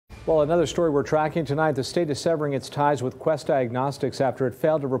Well, another story we're tracking tonight, the state is severing its ties with Quest Diagnostics after it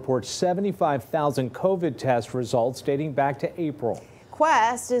failed to report 75,000 COVID test results dating back to April.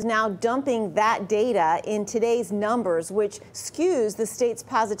 Quest is now dumping that data in today's numbers, which skews the state's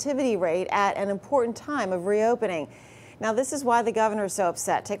positivity rate at an important time of reopening. Now, this is why the governor is so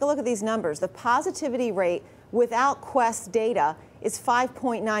upset. Take a look at these numbers. The positivity rate without Quest data is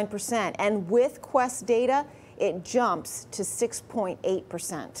 5.9%, and with Quest data, it jumps to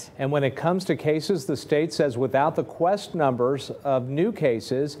 6.8%. And when it comes to cases, the state says without the Quest numbers of new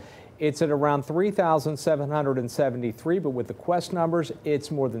cases, it's at around 3,773, but with the Quest numbers,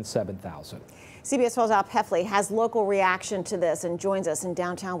 it's more than 7,000. CBS 12's Al Pefley has local reaction to this and joins us in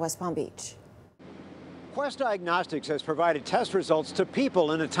downtown West Palm Beach. Quest Diagnostics has provided test results to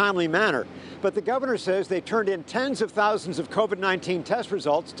people in a timely manner, but the governor says they turned in tens of thousands of COVID-19 test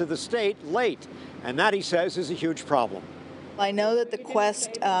results to the state late, and that, he says, is a huge problem. I know that the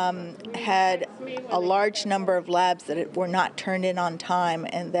Quest had a large number of labs that were not turned in on time,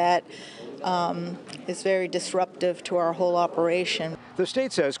 and that is very disruptive to our whole operation. The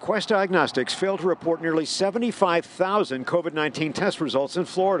state says Quest Diagnostics failed to report nearly 75,000 COVID-19 test results in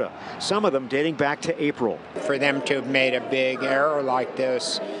Florida, some of them dating back to April. For them to have made a big error like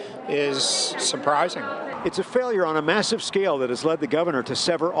this is surprising. It's a failure on a massive scale that has led the governor to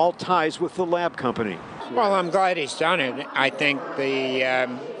sever all ties with the lab company. Well, I'm glad he's done it. I think the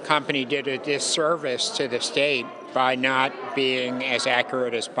company did a disservice to the state by not being as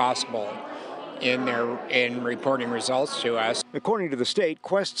accurate as possible in reporting results to us. According to the state,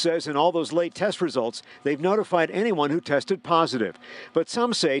 Quest says in all those late test results, they've notified anyone who tested positive. But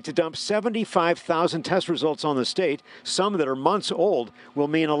some say to dump 75,000 test results on the state, some that are months old, will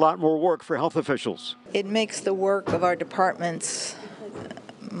mean a lot more work for health officials. It makes the work of our departments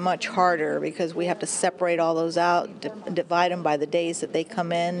much harder because we have to separate all those out, divide them by the days that they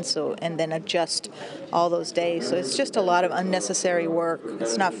come in, and then adjust all those days. So it's just a lot of unnecessary work.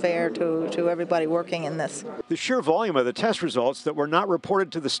 It's not fair to everybody working in this. The sheer volume of the test results that were not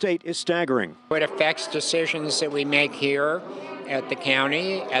reported to the state is staggering. It affects decisions that we make here at the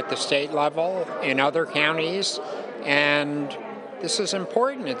county, at the state level, in other counties, and this is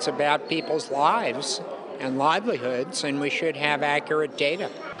important. It's about people's lives and livelihoods, and we should have accurate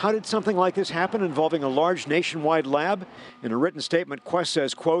data. How did something like this happen involving a large nationwide lab? In a written statement, Quest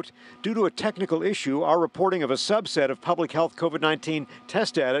says, quote, due to a technical issue, our reporting of a subset of public health COVID-19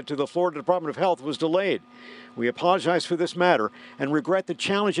 test data to the Florida Department of Health was delayed. We apologize for this matter and regret the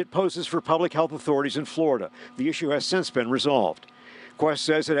challenge it poses for public health authorities in Florida. The issue has since been resolved. Quest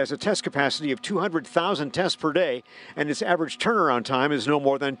says it has a test capacity of 200,000 tests per day, and its average turnaround time is no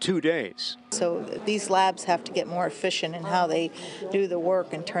more than 2 days. So these labs have to get more efficient in how they do the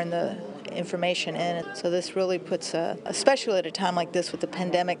work and turn the information in. So this really puts, especially at a time like this with the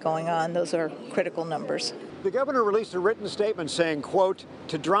pandemic going on, those are critical numbers. The governor released a written statement saying, quote,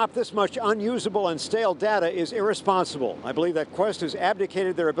 to drop this much unusable and stale data is irresponsible. I believe that Quest has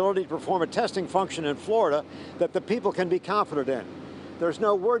abdicated their ability to perform a testing function in Florida that the people can be confident in. There's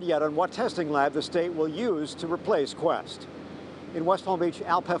no word yet on what testing lab the state will use to replace Quest. In West Palm Beach,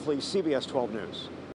 Al Pefley, CBS 12 News.